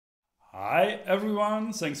Hi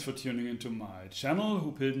everyone, thanks for tuning into my channel,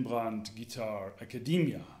 Huub Hildenbrand Guitar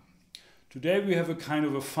Academia. Today we have a kind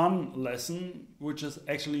of a fun lesson, which is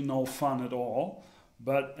actually no fun at all.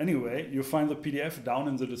 But anyway, you'll find the PDF down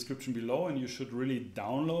in the description below and you should really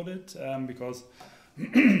download it because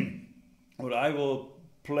what I will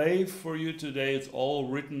play for you today is all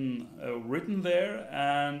written there,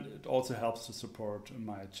 and it also helps to support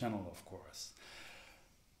my channel, of course.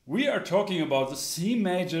 We are talking about the C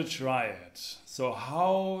major triad. So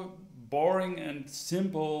how boring and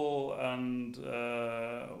simple and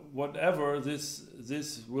whatever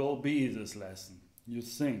this will be, this lesson, you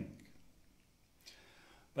think.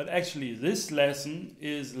 But actually this lesson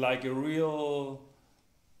is like a real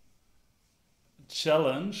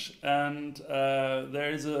challenge, and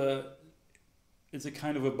it's a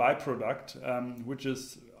kind of a byproduct, which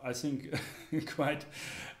is, I think, quite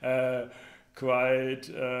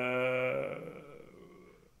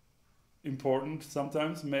important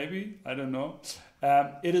sometimes, maybe, I don't know.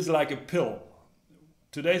 It is like a pill.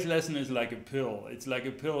 Today's lesson is like a pill. It's like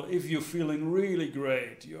a pill if you're feeling really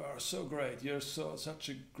great. You are so great. You're such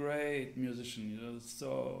a great musician. You're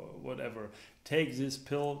so whatever. Take this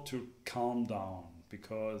pill to calm down,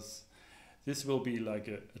 because this will be like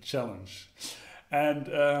a challenge.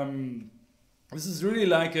 And this is really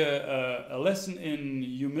like a lesson in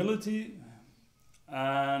humility,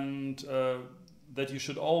 and that you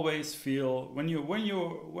should always feel when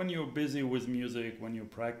you're busy with music, when you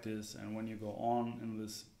practice, and when you go on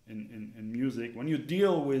in music, when you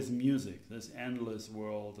deal with music, this endless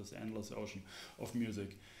world, this endless ocean of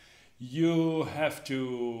music, you have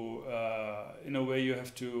to, in a way, you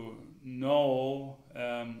have to know,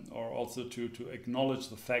 or also to acknowledge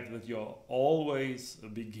the fact that you're always a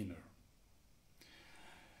beginner.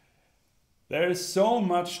 There is so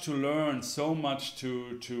much to learn, so much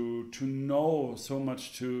to know, so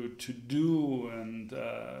much to do, and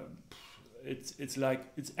it's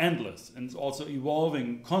like it's endless, and it's also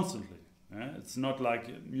evolving constantly. It's not like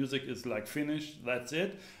music is like finished, that's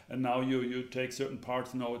it, and now you take certain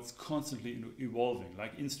parts. No, it's constantly evolving.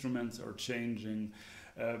 Like instruments are changing.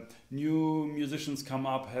 New musicians come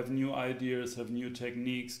up, have new ideas, have new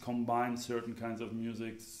techniques, combine certain kinds of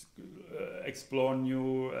music, explore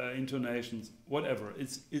new intonations, whatever.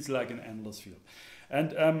 It's like an endless field.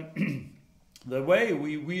 And the way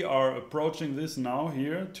we are approaching this now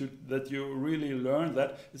here, that you really learn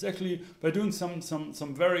that, is actually by doing some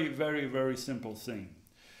very, very, very simple thing.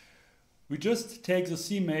 We just take the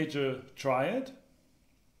C major triad,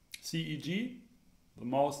 C, E, G, the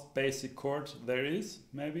most basic chord there is,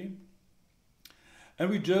 maybe. And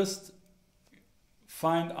we just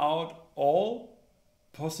find out all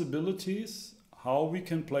possibilities how we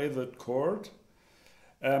can play that chord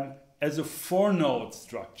as a 4-note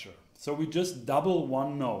structure. So we just double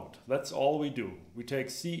one note. That's all we do. We take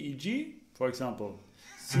C, E, G, for example,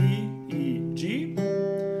 C, E, G,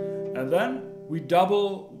 and then we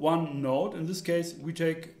double one note. In this case, we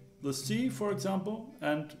take the C, for example,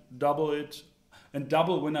 and double it. And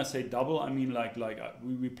double, when I say double, I mean like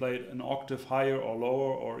we played an octave higher or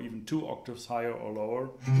lower, or even 2 octaves higher or lower.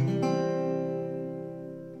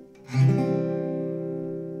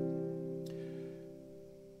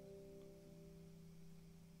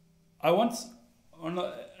 I once, or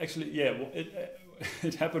not, actually, yeah,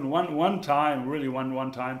 it happened one time, really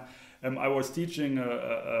one time. I was teaching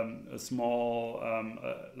a small,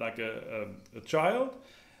 like a child,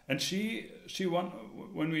 and she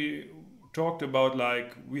when we talked about,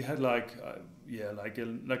 like, we had like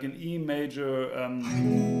an E major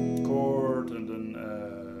chord, and an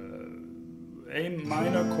A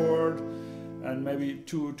minor chord, and maybe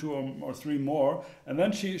two or three more. And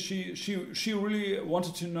then she really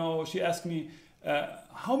wanted to know. She asked me,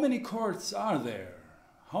 how many chords are there?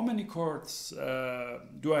 How many chords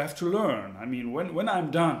do I have to learn? I mean, when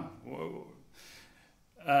I'm done.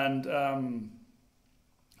 And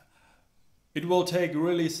it will take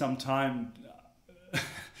really some time,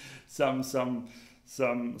 some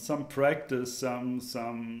practice, some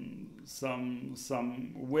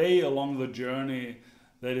way along the journey,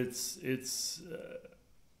 that it's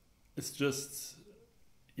just,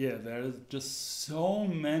 yeah, there is just so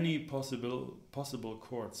many possible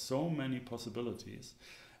chords, so many possibilities,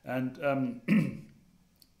 and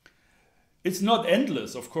it's not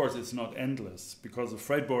endless. Of course, it's not endless, because the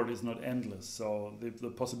fretboard is not endless. So the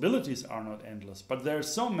possibilities are not endless. But there are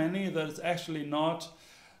so many that it's actually not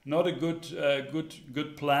a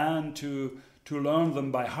good plan to learn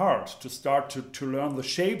them by heart. To start to learn the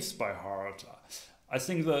shapes by heart. I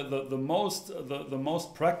think the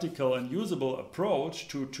most practical and usable approach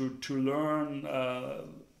to learn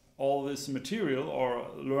all this material or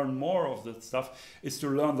learn more of that stuff is to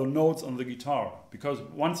learn the notes on the guitar, because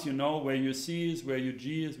once you know where your C is, where your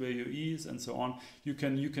G is, where your E is, and so on, you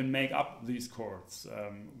can make up these chords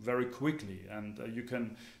very quickly, and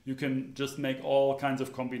you can just make all kinds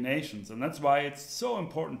of combinations, and that's why it's so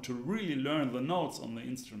important to really learn the notes on the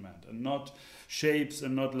instrument and not shapes,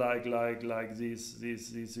 and not like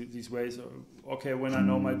these ways. Okay, when I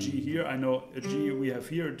know my G here, I know a G, we have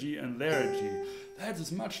here a G and there a G. That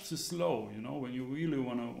is much too slow, you know, when you really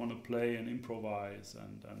want to play and improvise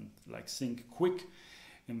and like think quick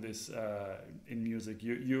in this in music.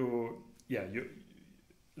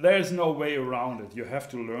 There's no way around it. You have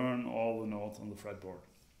to learn all the notes on the fretboard.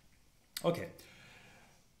 Okay.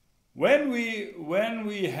 When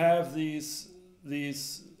we have these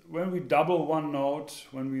when we double one note,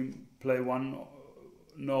 when we play one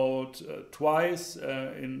note twice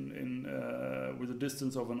with a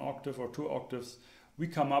distance of an octave or 2 octaves, we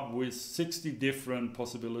come up with 60 different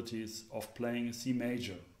possibilities of playing a C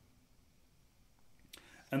major.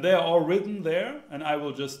 And they are all written there, and I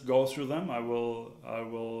will just go through them. I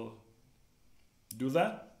will do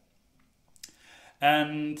that.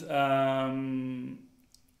 And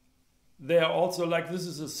they are also like, this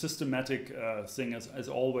is a systematic thing as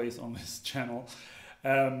always on this channel.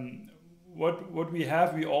 What we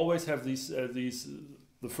have, we always have these.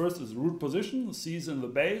 The first is root position, the C is in the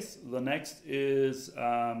bass. The next is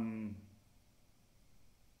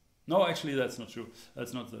no, actually that's not true.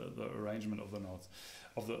 That's not the arrangement of the notes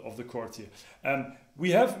of the chords here.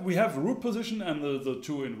 We have root position and the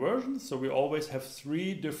 2 inversions. So we always have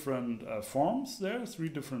 3 different forms there, 3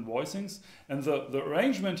 different voicings, and the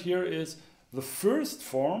arrangement here is the first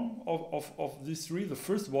form of these 3. The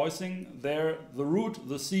first voicing there, the root,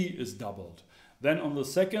 the C is doubled. Then on the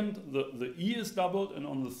second, the E is doubled, and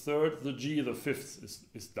on the third, the G, the 5th,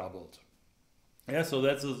 is doubled. Yeah, so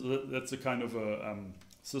that's a kind of a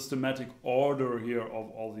systematic order here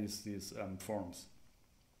of all these forms.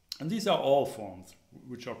 And these are all forms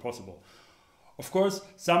which are possible. Of course,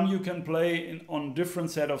 some you can play on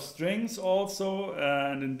different set of strings also,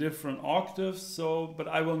 and in different octaves. So, but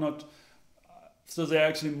I will not. So there are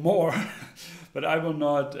actually more, but I will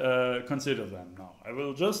not consider them now. I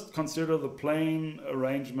will just consider the plain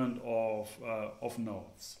arrangement of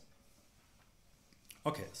notes.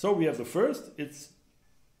 Okay, so we have the first. It's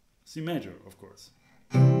C major, of course.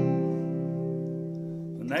 The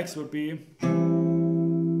next would be.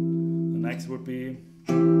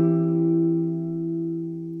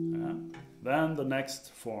 Then the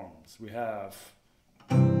next forms we have.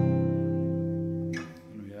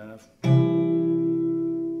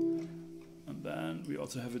 Then we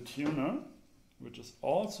also have a tuner, which is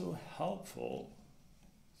also helpful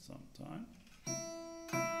sometimes.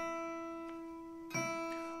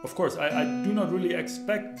 Of course, I do not really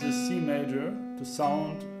expect this C major to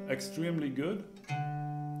sound extremely good,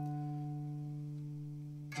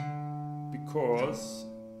 because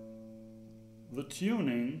the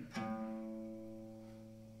tuning,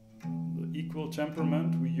 the equal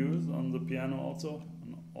temperament we use on the piano also,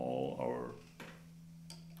 on all our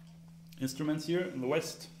instruments here in the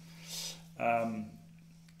West,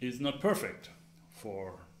 is not perfect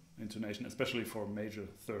for intonation, especially for major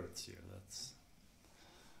thirds here.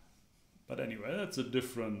 But anyway, that's a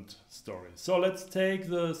different story. So let's take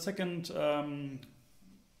the second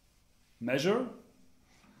measure.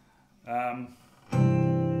 That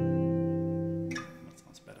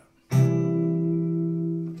sounds better.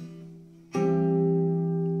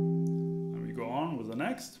 And we go on with the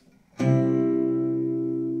next.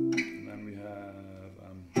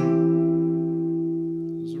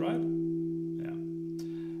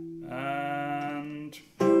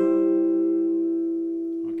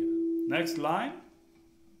 Next line,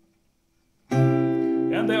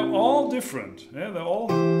 and they're all different. Yeah, they all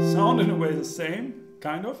sound in a way the same,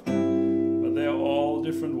 kind of, but they are all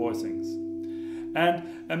different voicings.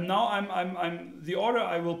 And now I'm the order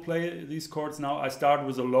I will play these chords now. I start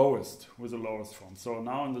with the lowest form. So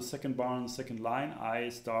now in the second bar and the second line, I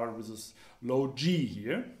start with this low G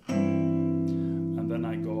here, and then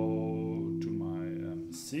I go to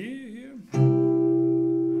my C here.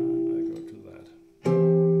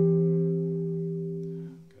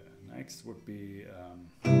 Next would be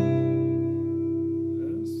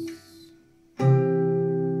this, and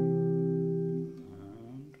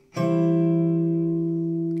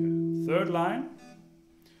third line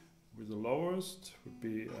with the lowest would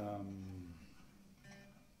be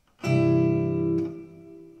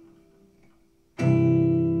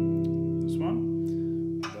this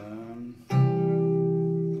one, then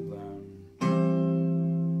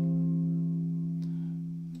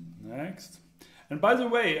next. And by the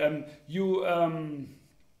way,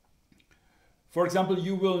 for example,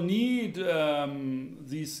 you will need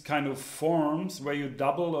these kind of forms where you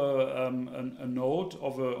double a note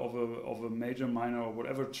of a major, minor, or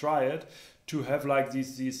whatever triad to have like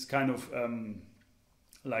these kind of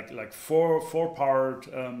like four part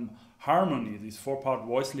harmony, these 4-part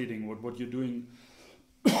voice leading. What you're doing.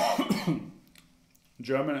 In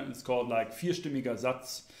German, it's called like vierstimmiger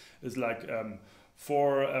Satz. Is like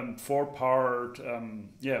four-part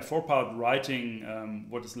writing.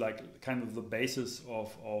 What is like kind of the basis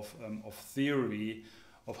of theory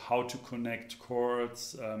of how to connect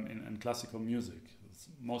chords in classical music.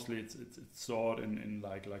 Mostly it's taught in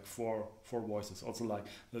like four voices. Also, like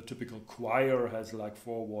the typical choir has like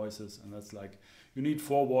 4 voices, and that's like you need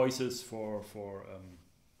 4 voices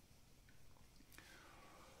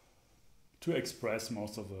to express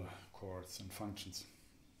most of the chords and functions.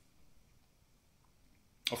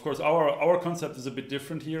 Of course, our concept is a bit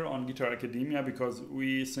different here on Guitar Academia, because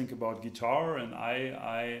we think about guitar, and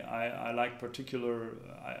I like particular.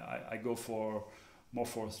 I go more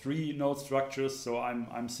for 3-note structures. So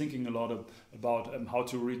I'm thinking a lot about how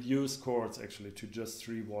to reduce chords actually to just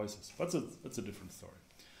 3 voices. That's a different story.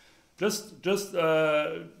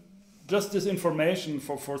 Just this information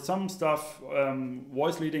for some stuff,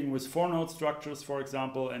 voice leading with 4-note structures, for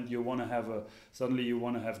example, and you want to have suddenly you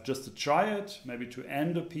want to have just a triad, maybe to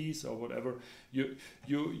end a piece or whatever. You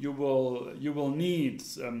will need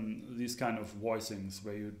these kind of voicings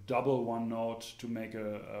where you double 1 note to make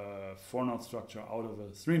a 4-note structure out of a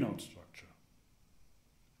 3-note structure.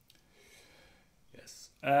 Yes.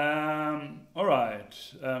 All right.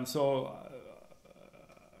 So.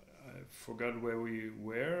 Forgot where we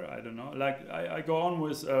were. I don't know. Like I go on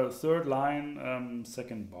with 3rd line,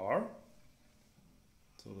 2nd bar.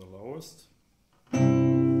 So the lowest.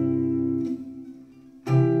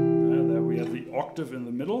 There we have the octave in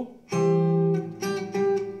the middle.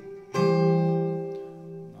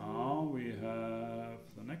 Now we have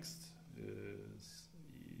the next is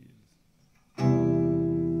E.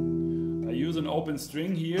 I use an open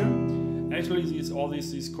string here. Actually, all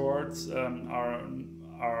these chords are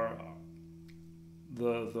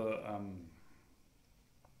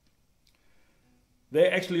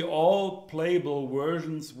they're actually all playable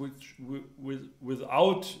versions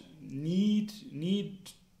without need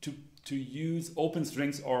to use open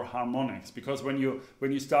strings or harmonics, because when you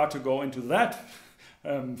start to go into that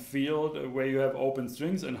field where you have open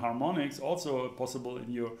strings and harmonics also possible in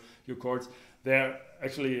your chords, there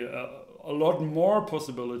actually a lot more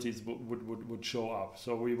possibilities would show up.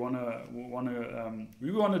 So we wanna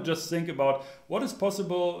just think about what is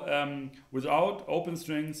possible without open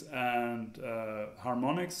strings and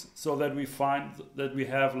harmonics, so that we find that we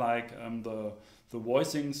have like the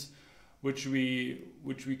voicings which we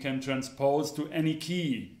can transpose to any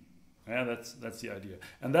key. Yeah, that's the idea.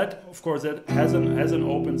 And that, of course, that has an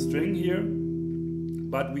open string here,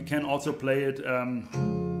 but we can also play it.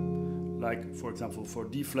 Like, for example, for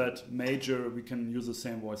D flat major, we can use the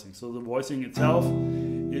same voicing. So the voicing itself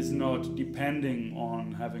is not depending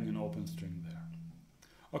on having an open string there.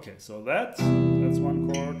 Okay, so that's 1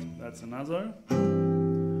 chord, that's another.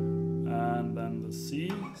 And then the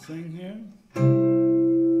C thing here.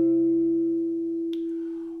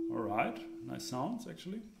 All right, nice sounds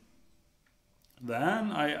actually.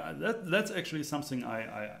 Then that's actually something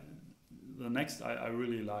the next I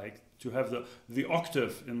really like. To have the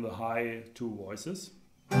octave in the high 2 voices.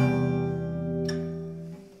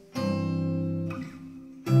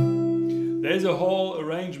 There's a whole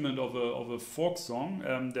arrangement of a folk song.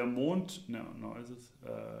 Der Mond, is it?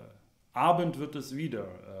 Abend wird es wieder.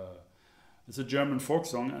 It's a German folk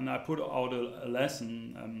song, and I put out a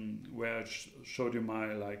lesson where I showed you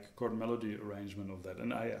my like chord melody arrangement of that,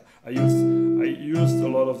 and I used a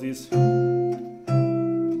lot of these.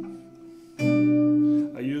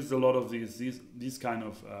 A lot of these kind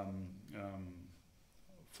of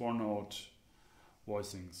 4-note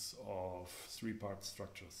voicings of 3-part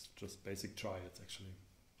structures, just basic triads actually.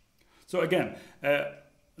 So again,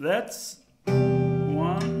 that's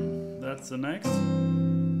 1, that's the next,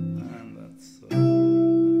 and that's the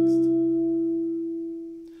next.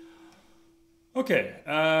 Okay,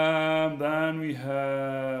 then we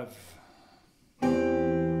have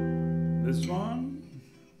this one.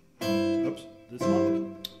 Oops, this one.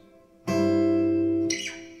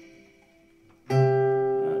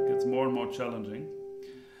 More and more challenging.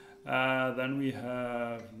 Then we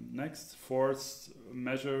have next 4th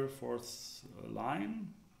measure, 4th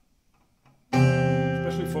line,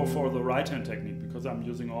 especially for the right hand technique, because I'm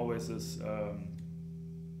using always this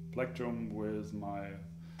plectrum with my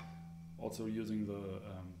also using the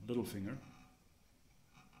little finger.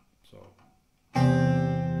 So to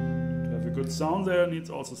have a good sound there needs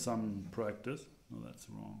also some practice. No, that's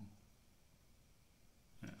wrong.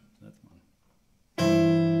 Yeah, that's one.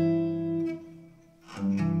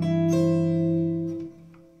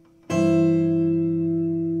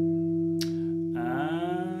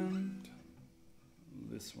 And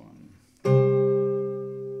this one.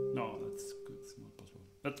 No, that's good. It's not possible.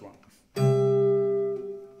 That's one.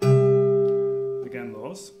 Again,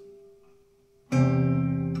 those.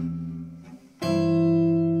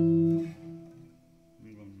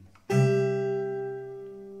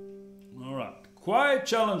 All right, quite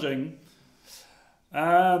challenging.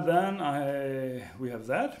 Then we have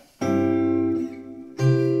that.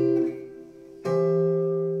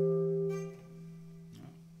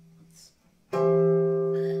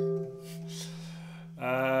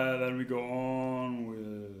 Then we go on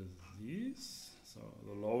with these. So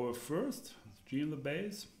the lower first, G in the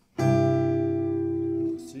bass, C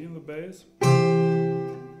in the bass.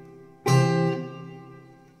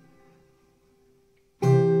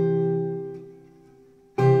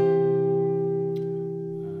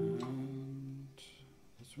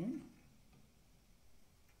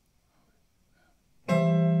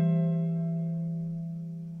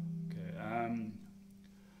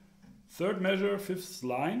 Third measure, fifth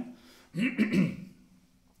line. The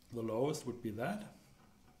lowest would be that.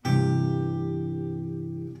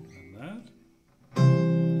 And that. So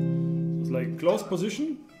it's like close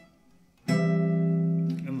position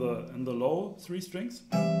in the low three strings.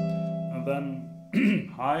 And then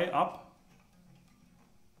high up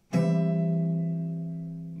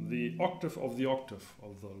the octave of the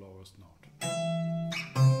lowest note.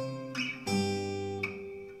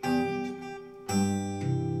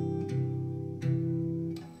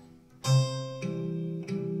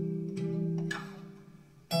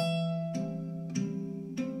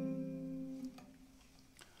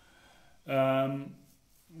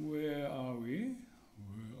 Where are we?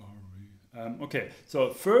 Okay,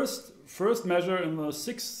 so first measure in the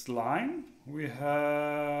sixth line, we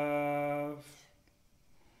have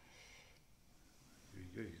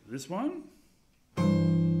this one.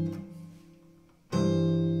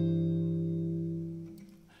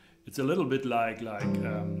 It's a little bit like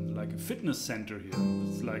a fitness center here.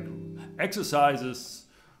 It's like exercises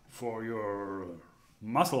for your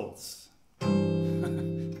muscles.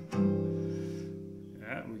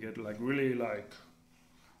 Yeah, we get like really like,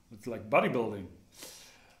 it's like bodybuilding.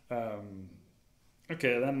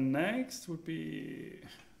 Okay, then next would be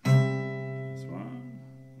this one,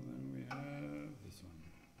 and then we have this one.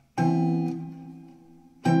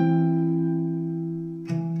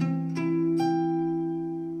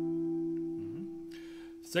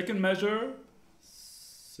 Second measure,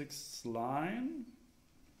 sixth line.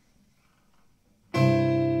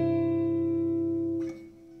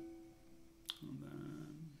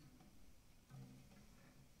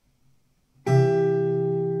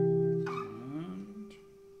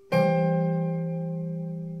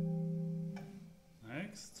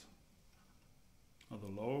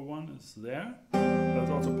 There.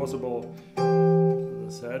 That's also possible, as I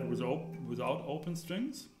said, without open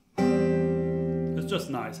strings. It's just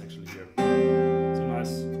nice actually here. It's a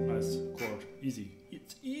nice chord. Easy.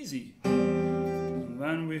 It's easy. And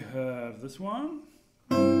then we have this one.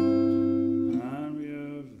 And we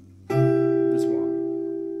have this one.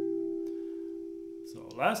 So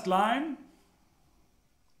last line.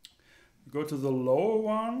 We go to the lower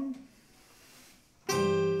one.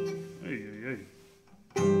 Hey.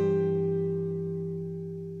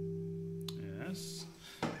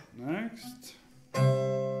 Next, and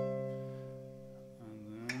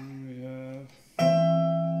then we have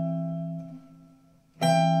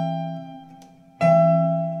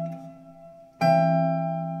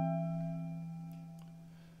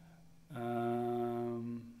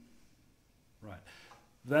right.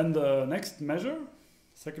 Then the next measure,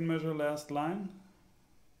 second measure, last line,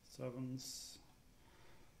 seventh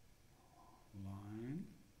line.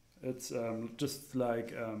 It's just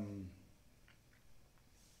like.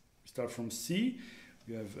 Start from C,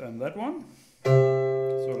 you have that one.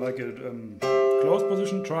 So like a close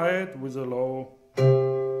position triad with a low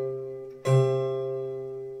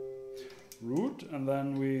root, and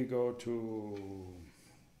then we go to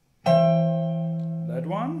that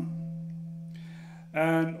one.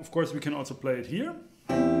 And of course we can also play it here.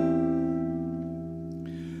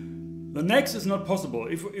 The next is not possible.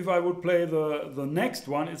 If I would play the next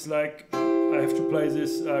one, it's like I have to play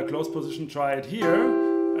this close position triad here.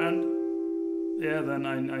 And yeah, then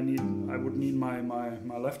I would need my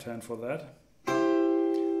left hand for that,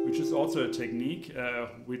 which is also a technique,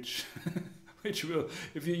 which will,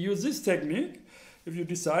 if you use this technique, if you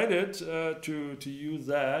decided to use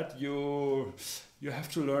that, you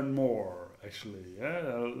have to learn more. Actually,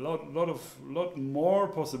 yeah, a lot more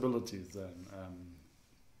possibilities then.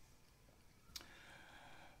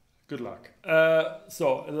 Good luck.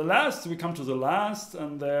 So we come to the last,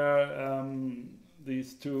 and there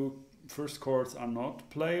these two first chords are not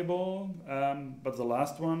playable, but the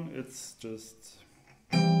last one, it's just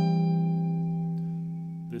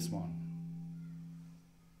this one.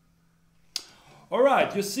 All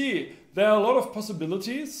right, you see, there are a lot of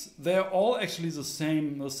possibilities. They're all actually the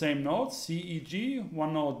same notes, C, E, G,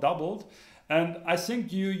 one note doubled, and I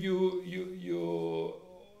think you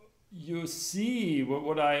see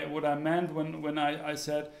what I meant when I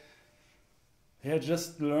said, yeah,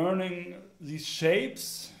 just learning these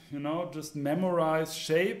shapes, you know, just memorize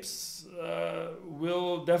shapes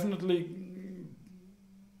will definitely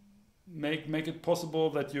make it possible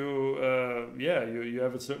that you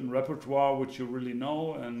have a certain repertoire which you really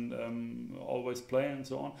know and always play and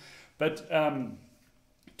so on. But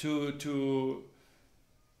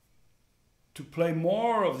to play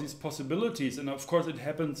more of these possibilities, and of course it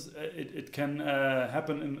happens. It can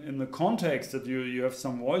happen in the context that you have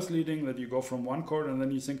some voice leading, that you go from one chord and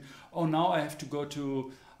then you think, oh, now I have to go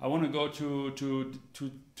to, I want to go to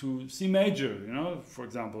C major, you know, for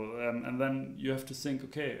example, and then you have to think,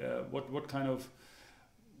 okay, what kind of,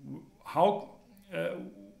 how,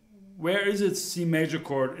 where is it C major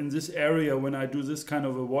chord in this area when I do this kind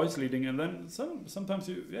of a voice leading? And then sometimes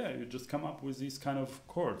you just come up with these kind of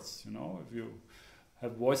chords, you know. If you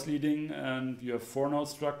have voice leading and you have 4-note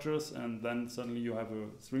structures, and then suddenly you have a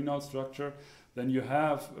 3-note structure, then you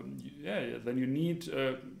have then you need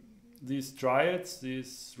these triads,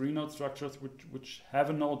 these 3-note structures which have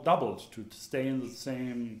a note doubled to stay in the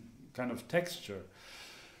same kind of texture.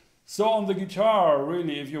 So on the guitar,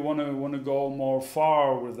 really, if you want to go more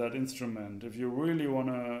far with that instrument, if you really want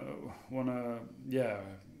to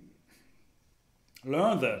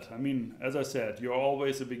learn that. I mean, as I said, you're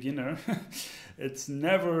always a beginner. It's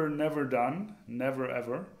never done, never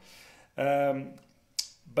ever.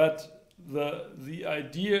 But the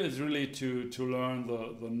idea is really to learn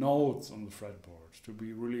the notes on the fretboard, to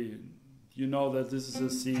be really, you know that this is a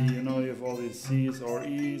C, you know you have all these C's or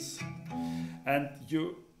E's, and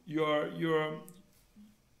you're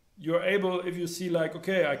able, if you see like,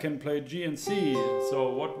 okay, I can play G and C,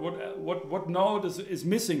 so what note is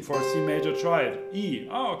missing for a C major triad? E.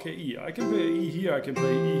 Oh, okay, E. I can play E here, I can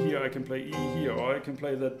play E here, I can play E here, or I can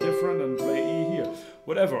play that different and play E here,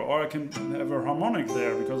 whatever, or I can have a harmonic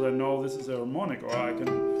there because I know this is a harmonic, or I can,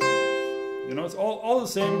 you know, it's all the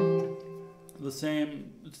same.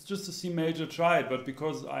 It's just a C major triad, but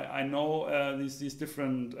because I know these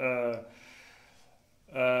different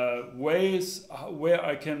ways where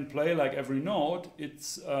I can play like every note,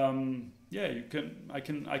 it's I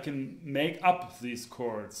can make up these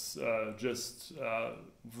chords just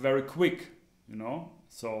very quick, you know.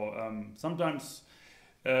 So sometimes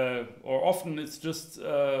or often it's just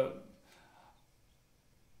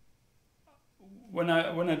when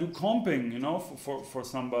I do comping, you know, for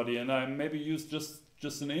somebody, and I maybe use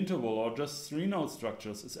just an interval or just 3-note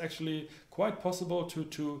structures, it's actually quite possible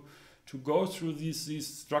to go through these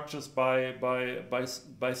structures by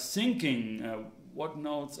syncing what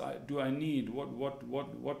notes do I need,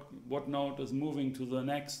 what note is moving to the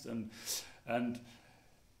next, and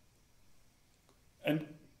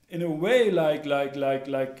in a way like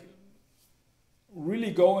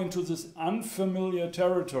really go into this unfamiliar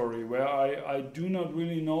territory where I do not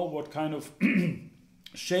really know what kind of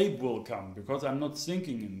shape will come, because I'm not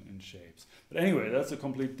thinking in shapes. But anyway, that's a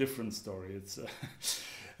complete different story. It's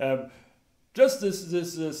just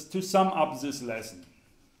this to sum up this lesson.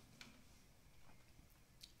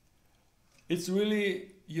 It's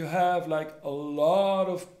really, you have like a lot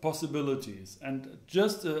of possibilities, and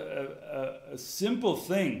just a simple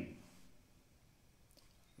thing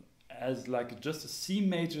as like just a C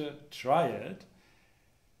major triad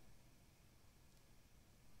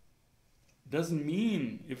doesn't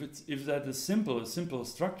mean, if that is a simple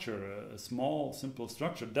structure, a small simple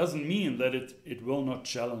structure, doesn't mean that it will not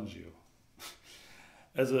challenge you.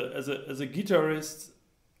 As a guitarist,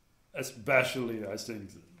 especially, I think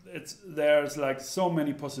there's like so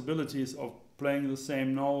many possibilities of playing the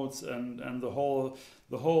same notes, and the whole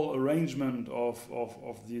arrangement of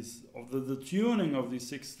the tuning of these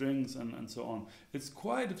 6 strings and so on. It's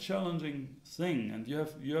quite a challenging thing, and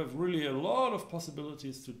you have really a lot of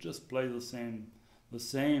possibilities to just play the same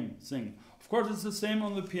thing. Of course, it's the same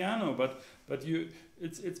on the piano, but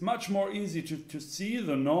it's much more easy to see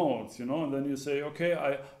the notes, you know, and then you say, okay,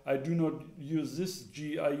 I do not use this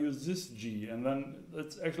G, I use this G, and then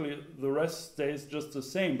it's actually the rest stays just the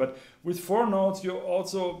same. But with 4 notes, you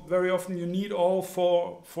also very often you need all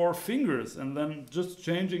four fingers, and then just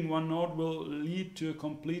changing one note will lead to a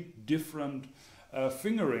complete different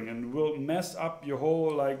fingering and will mess up your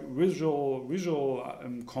whole like visual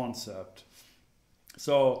concept.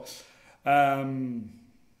 So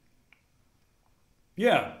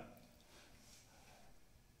yeah,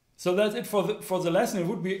 so that's it for the lesson. It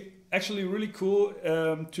would be actually really cool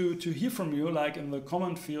to hear from you, like in the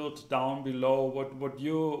comment field down below, what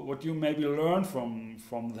you maybe learned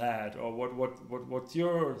from that, or what's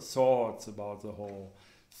your thoughts about the whole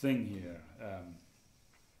thing here.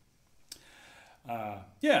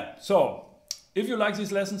 Yeah, so if you like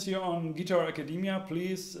these lessons here on Guitar Academia,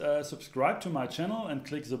 please subscribe to my channel and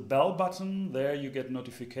click the bell button. There you get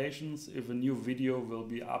notifications if a new video will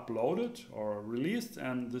be uploaded or released,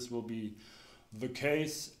 and this will be the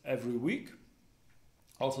case every week.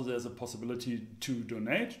 Also, there's a possibility to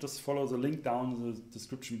donate. Just follow the link down in the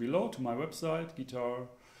description below to my website, Guitar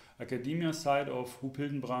Academia site of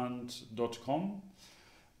hupildenbrand.com,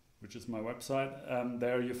 which is my website.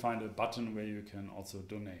 There you find a button where you can also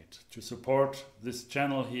donate. To support this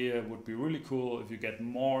channel here would be really cool if you get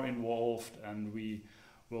more involved, and we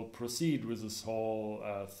will proceed with this whole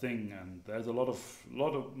thing. And there's a lot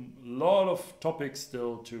of topics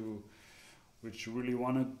still which really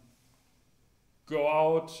want to go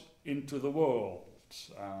out into the world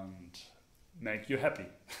and make you happy.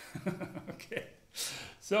 Okay,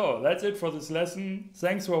 so that's it for this lesson.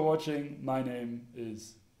 Thanks for watching. My name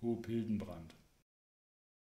is Huub Hildenbrand.